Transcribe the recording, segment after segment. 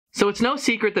So it's no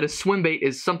secret that a swim bait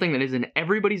is something that is in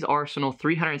everybody's arsenal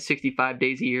 365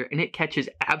 days a year, and it catches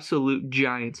absolute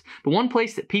giants. But one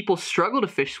place that people struggle to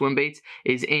fish swim baits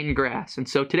is in grass. And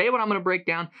so today what I'm going to break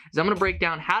down is I'm going to break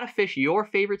down how to fish your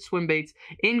favorite swim baits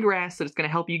in grass that is going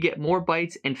to help you get more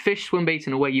bites and fish swim baits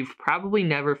in a way you've probably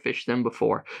never fished them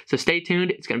before. So stay tuned,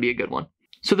 it's going to be a good one.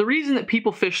 So the reason that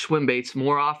people fish swim baits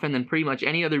more often than pretty much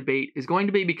any other bait is going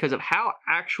to be because of how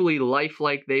actually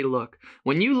lifelike they look.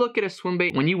 When you look at a swim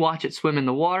bait, when you watch it swim in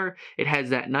the water, it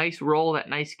has that nice roll, that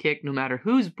nice kick, no matter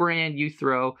whose brand you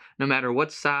throw, no matter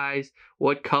what size,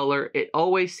 what color, it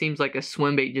always seems like a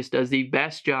swim bait just does the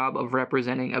best job of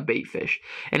representing a bait fish.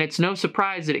 And it's no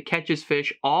surprise that it catches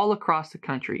fish all across the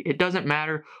country. It doesn't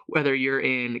matter whether you're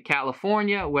in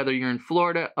California, whether you're in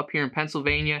Florida, up here in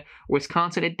Pennsylvania,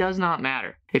 Wisconsin, it does not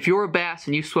matter. If you're a bass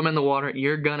and you swim in the water,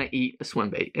 you're gonna eat a swim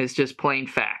bait. It's just plain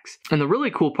facts. And the really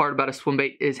cool part about a swim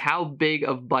bait is how big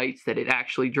of bites that it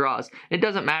actually draws. It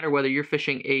doesn't matter whether you're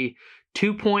fishing a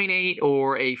 2.8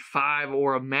 or a 5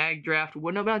 or a mag draft.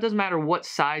 Well, no, it doesn't matter what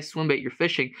size swim bait you're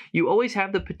fishing. You always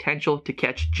have the potential to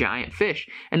catch giant fish.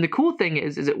 And the cool thing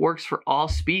is it works for all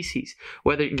species.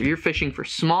 Whether you're fishing for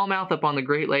smallmouth up on the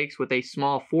Great Lakes with a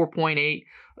small 4.8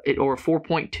 or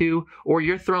 4.2, or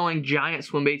you're throwing giant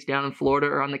swim baits down in Florida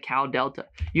or on the Cal Delta.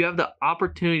 You have the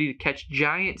opportunity to catch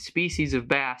giant species of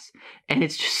bass, and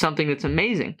it's just something that's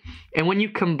amazing. And when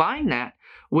you combine that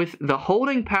with the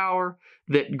holding power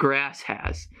that grass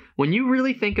has, when you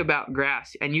really think about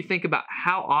grass and you think about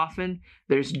how often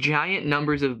there's giant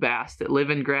numbers of bass that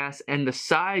live in grass and the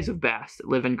size of bass that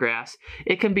live in grass,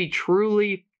 it can be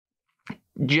truly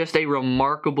just a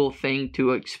remarkable thing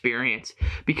to experience,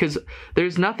 because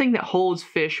there's nothing that holds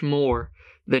fish more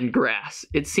than grass.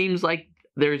 It seems like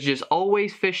there's just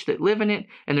always fish that live in it,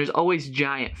 and there's always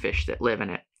giant fish that live in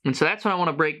it. And so that's what I want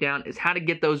to break down, is how to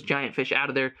get those giant fish out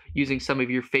of there using some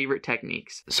of your favorite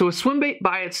techniques. So a swim bait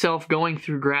by itself going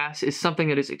through grass is something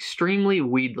that is extremely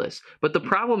weedless. But the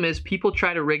problem is people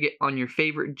try to rig it on your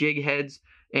favorite jig heads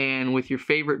and with your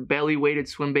favorite belly weighted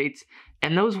swim baits,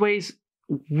 and those ways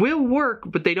will work,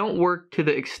 but they don't work to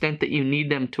the extent that you need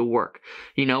them to work.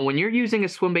 You know, when you're using a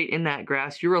swim bait in that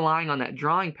grass, you're relying on that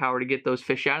drawing power to get those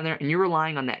fish out of there, and you're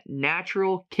relying on that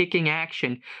natural kicking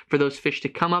action for those fish to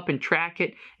come up and track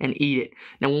it and eat it.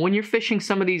 Now, when you're fishing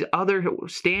some of these other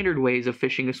standard ways of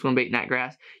fishing a swim bait in that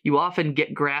grass, you often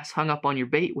get grass hung up on your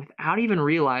bait without even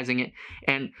realizing it,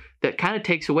 and that kind of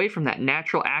takes away from that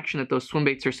natural action that those swim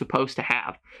baits are supposed to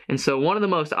have. And so one of the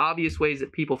most obvious ways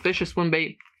that people fish a swim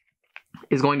bait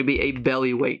is going to be a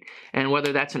belly weight. And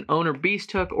whether that's an owner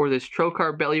beast hook or this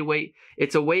trocar belly weight,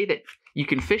 it's a way that you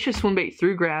can fish a swim bait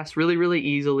through grass really, really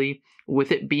easily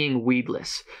with it being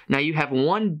weedless. Now you have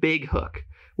one big hook,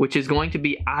 which is going to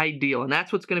be ideal. And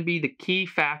that's what's going to be the key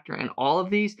factor in all of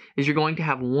these, is you're going to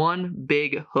have one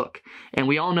big hook. And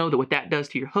we all know that what that does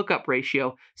to your hookup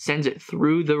ratio sends it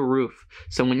through the roof.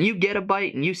 So when you get a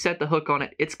bite and you set the hook on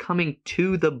it, it's coming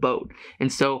to the boat.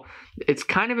 And so it's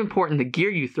kind of important the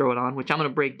gear you throw it on, which I'm going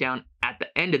to break down at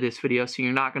the end of this video, so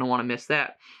you're not going to want to miss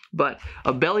that. But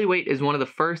a belly weight is one of the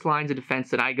first lines of defense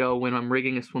that I go when I'm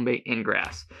rigging a swim bait in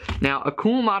grass. Now, a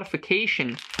cool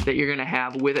modification that you're going to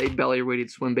have with a belly weighted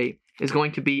swim bait is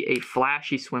going to be a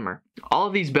flashy swimmer. All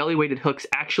of these belly weighted hooks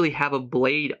actually have a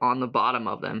blade on the bottom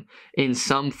of them in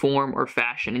some form or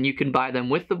fashion, and you can buy them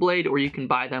with the blade or you can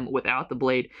buy them without the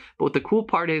blade. But what the cool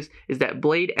part is that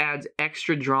blade adds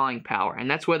extra drawing power,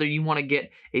 and that's whether you want to get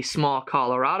a small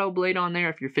Colorado blade on there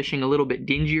if you're fishing a little bit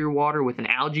dingier water with an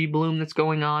algae bloom that's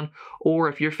going on, or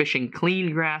if you're fishing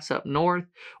clean grass up north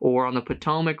or on the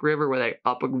Potomac River where they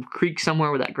up a creek somewhere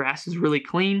where that grass is really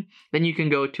clean, then you can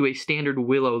go to a standard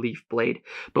willow leaf blade.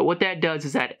 But what that does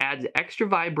is that adds extra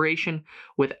vibration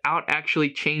without actually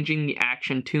changing the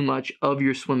action too much of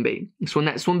your swim bait. So when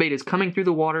that swim bait is coming through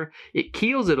the water, it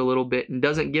keels it a little bit and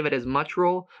doesn't give it as much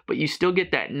roll, but you still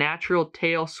get that natural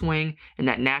tail swing and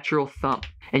that natural thump.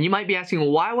 And you might be asking,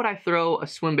 well, why would I throw a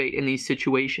swim bait in these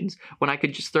situations when I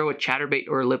could just throw a chatterbait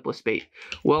or a lipless bait?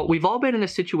 Well, we've all been in a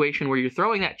situation where you're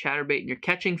throwing that chatterbait and you're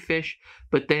catching fish,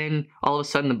 but then all of a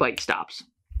sudden the bite stops.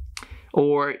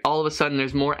 Or all of a sudden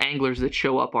there's more anglers that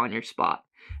show up on your spot.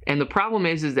 And the problem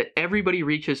is that everybody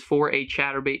reaches for a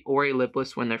chatterbait or a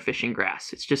lipless when they're fishing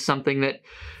grass. It's just something that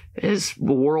is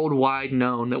worldwide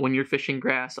known, that when you're fishing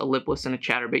grass, a lipless and a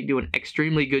chatterbait do an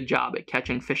extremely good job at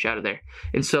catching fish out of there.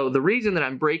 And so the reason that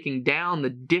I'm breaking down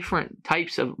the different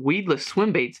types of weedless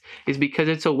swim baits is because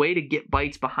it's a way to get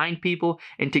bites behind people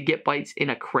and to get bites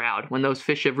in a crowd when those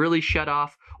fish have really shut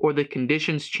off, or the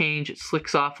conditions change, it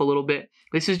slicks off a little bit.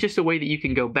 This is just a way that you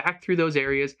can go back through those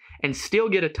areas and still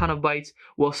get a ton of bites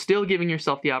while still giving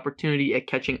yourself the opportunity at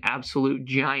catching absolute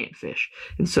giant fish.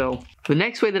 And so the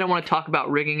next way that I want to talk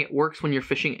about rigging it works when you're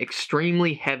fishing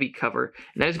extremely heavy cover,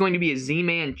 and that is going to be a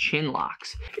Z-Man chin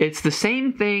locks. It's the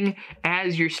same thing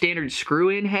as your standard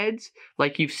screw-in heads,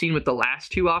 like you've seen with the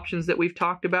last two options that we've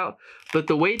talked about, but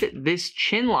the way that this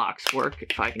chin locks work,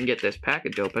 if I can get this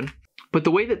package open, but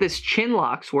the way that this chin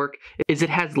locks work is it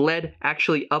has lead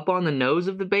actually up on the nose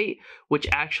of the bait, which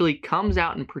actually comes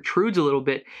out and protrudes a little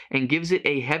bit and gives it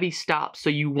a heavy stop, so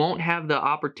you won't have the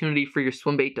opportunity for your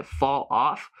swim bait to fall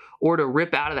off or to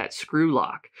rip out of that screw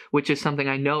lock, which is something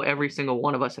I know every single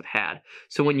one of us have had.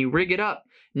 So when you rig it up,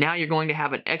 now you're going to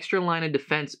have an extra line of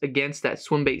defense against that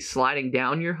swim bait sliding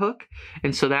down your hook,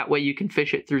 and so that way you can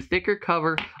fish it through thicker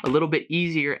cover a little bit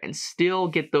easier and still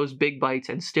get those big bites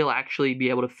and still actually be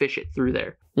able to fish it through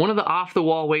there. One of the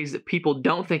off-the-wall ways that people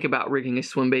don't think about rigging a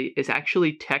swim bait is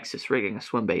actually Texas rigging a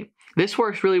swim bait. This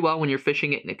works really well when you're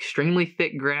fishing it in extremely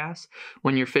thick grass,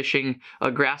 when you're fishing a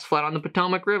grass flat on the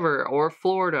Potomac River or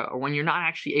Florida, or when you're not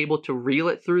actually able to reel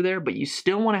it through there, but you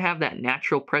still want to have that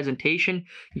natural presentation.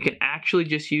 You can actually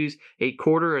just use a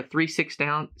quarter or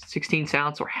 3/16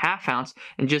 ounce or half ounce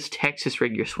and just Texas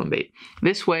rig your swim bait.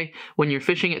 This way, when you're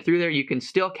fishing it through there, you can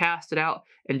still cast it out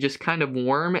and just kind of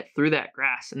worm it through that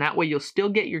grass. And that way you'll still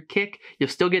get your kick, you'll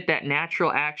still get that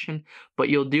natural action, but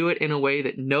you'll do it in a way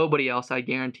that nobody else, I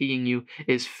guaranteeing you,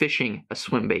 is fishing a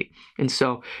swim bait. And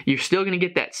so you're still gonna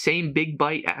get that same big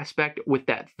bite aspect with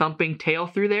that thumping tail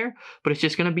through there, but it's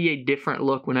just gonna be a different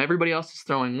look. When everybody else is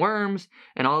throwing worms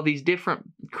and all these different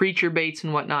creature baits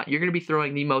and whatnot, you're gonna be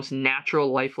throwing the most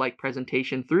natural, lifelike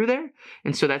presentation through there.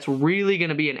 And so that's really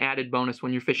gonna be an added bonus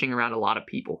when you're fishing around a lot of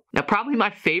people. Now, probably my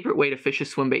favorite way to fish a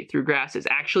swim bait through grass is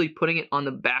actually putting it on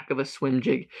the back of a swim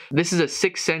jig. This is a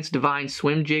 6 Sense Divine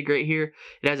swim jig right here.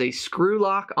 It has a screw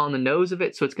lock on the nose of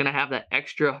it, so it's going to have that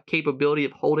extra capability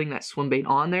of holding that swim bait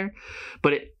on there,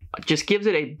 but it just gives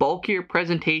it a bulkier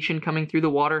presentation coming through the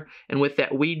water, and with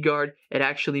that weed guard, it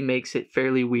actually makes it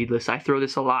fairly weedless. I throw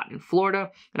this a lot in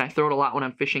Florida, and I throw it a lot when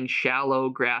I'm fishing shallow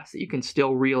grass that you can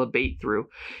still reel a bait through.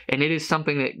 And it is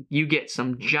something that you get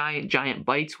some giant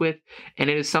bites with, and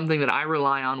it is something that I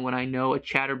rely on when I know a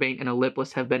chatterbait and a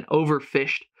lipless have been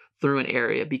overfished through an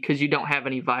area, because you don't have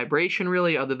any vibration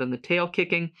really other than the tail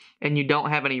kicking, and you don't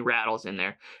have any rattles in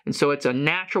there. And so it's a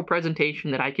natural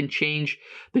presentation that I can change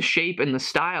the shape and the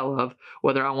style of,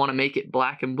 whether I want to make it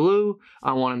black and blue,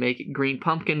 I want to make it green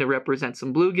pumpkin to represent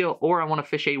some bluegill, or I want to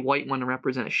fish a white one to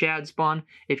represent a shad spawn.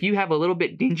 If you have a little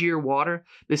bit dingier water,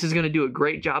 this is going to do a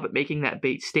great job at making that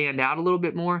bait stand out a little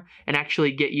bit more and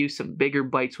actually get you some bigger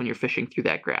bites when you're fishing through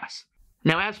that grass.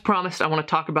 Now, as promised, I want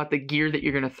to talk about the gear that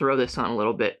you're going to throw this on a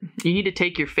little bit. You need to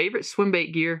take your favorite swim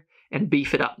bait gear and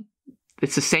beef it up.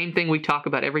 It's the same thing we talk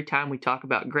about every time we talk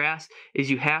about grass, is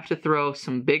you have to throw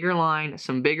some bigger line,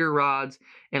 some bigger rods,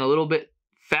 and a little bit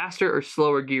faster or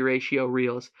slower gear ratio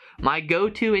reels. My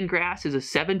go-to in grass is a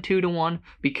 7:2-to-1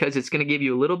 because it's going to give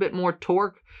you a little bit more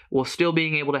torque while still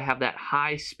being able to have that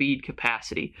high speed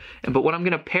capacity. But what I'm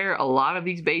going to pair a lot of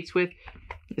these baits with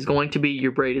is going to be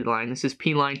your braided line. This is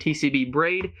P-Line TCB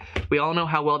braid. We all know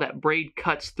how well that braid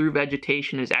cuts through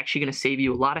vegetation and is actually going to save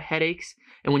you a lot of headaches.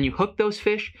 And when you hook those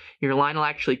fish, your line will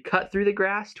actually cut through the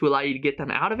grass to allow you to get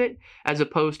them out of it, as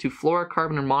opposed to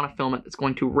fluorocarbon or monofilament that's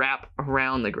going to wrap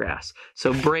around the grass.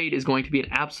 So braid is going to be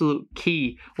an absolute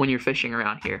key when you're fishing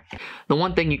around here. The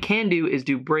one thing you can do is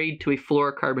do braid to a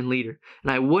fluorocarbon leader.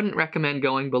 And I wouldn't recommend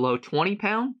going below 20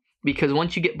 pound, because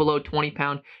once you get below 20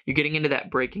 pound, you're getting into that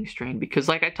breaking strain. Because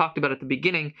like I talked about at the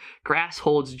beginning, grass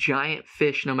holds giant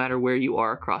fish no matter where you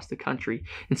are across the country.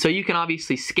 And so you can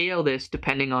obviously scale this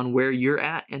depending on where you're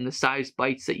at and the size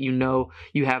bites that you know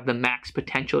you have the max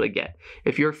potential to get.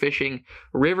 If you're fishing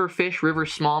river fish, river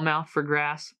smallmouth for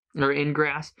grass, or in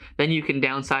grass, then you can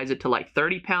downsize it to like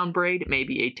 30-pound braid,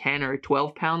 maybe a 10 or a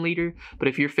 12-pound leader. But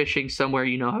if you're fishing somewhere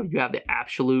you know you have the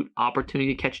absolute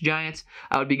opportunity to catch giants,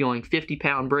 I would be going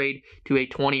 50-pound braid to a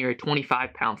 20 or a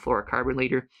 25-pound fluorocarbon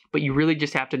leader. But you really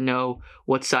just have to know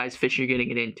what size fish you're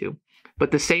getting it into.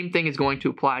 But the same thing is going to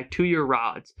apply to your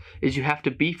rods, is you have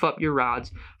to beef up your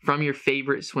rods from your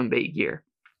favorite swim bait gear.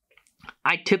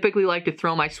 I typically like to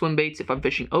throw my swim baits if I'm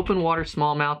fishing open water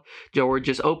smallmouth or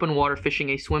just open water fishing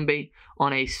a swim bait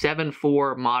on a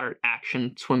 7.4 moderate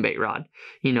action swim bait rod,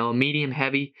 you know, medium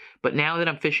heavy. But now that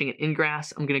I'm fishing it in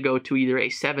grass, I'm going to go to either a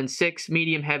 7.6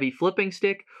 medium heavy flipping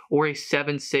stick or a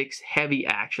 7.6 heavy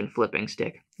action flipping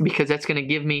stick, because that's going to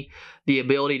give me the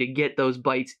ability to get those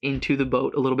bites into the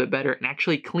boat a little bit better and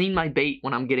actually clean my bait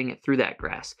when I'm getting it through that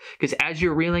grass. Because as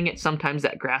you're reeling it, sometimes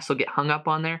that grass will get hung up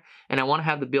on there, and I want to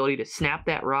have the ability to snap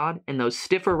that rod, and those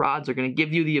stiffer rods are going to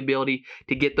give you the ability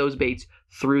to get those baits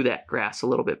through that grass a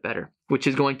little bit better, which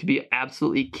is going to be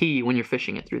absolutely key when you're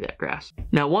fishing it through that grass.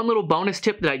 Now, one little bonus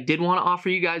tip that I did want to offer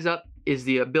you guys up is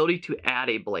the ability to add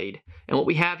a blade. And what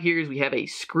we have here is we have a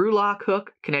screw lock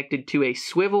hook connected to a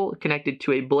swivel, connected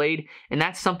to a blade, and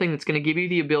that's something that's going to give you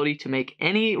the ability to make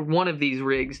any one of these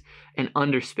rigs an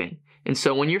underspin. And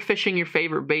so when you're fishing your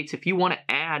favorite baits, if you want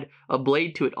to add a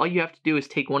blade to it, all you have to do is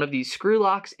take one of these screw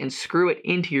locks and screw it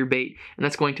into your bait, and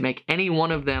that's going to make any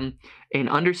one of them an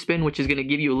underspin, which is going to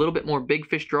give you a little bit more big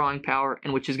fish drawing power,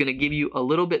 and which is going to give you a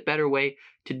little bit better way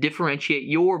to differentiate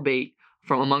your bait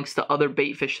from amongst the other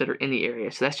bait fish that are in the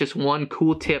area. So that's just one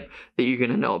cool tip that you're going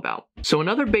to know about. So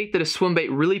another bait that a swim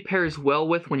bait really pairs well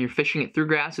with when you're fishing it through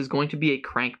grass is going to be a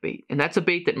crankbait. And that's a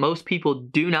bait that most people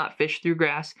do not fish through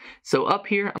grass. So up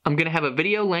here, I'm going to have a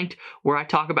video linked where I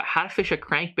talk about how to fish a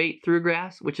crankbait through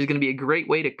grass, which is going to be a great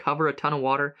way to cover a ton of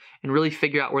water and really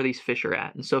figure out where these fish are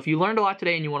at. And so if you learned a lot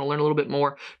today and you want to learn a little bit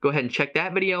more, go ahead and check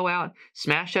that video out.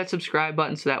 Smash that subscribe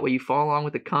button so that way you follow along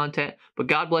with the content. But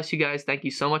God bless you guys. Thank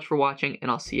you so much for watching, and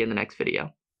I'll see you in the next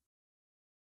video.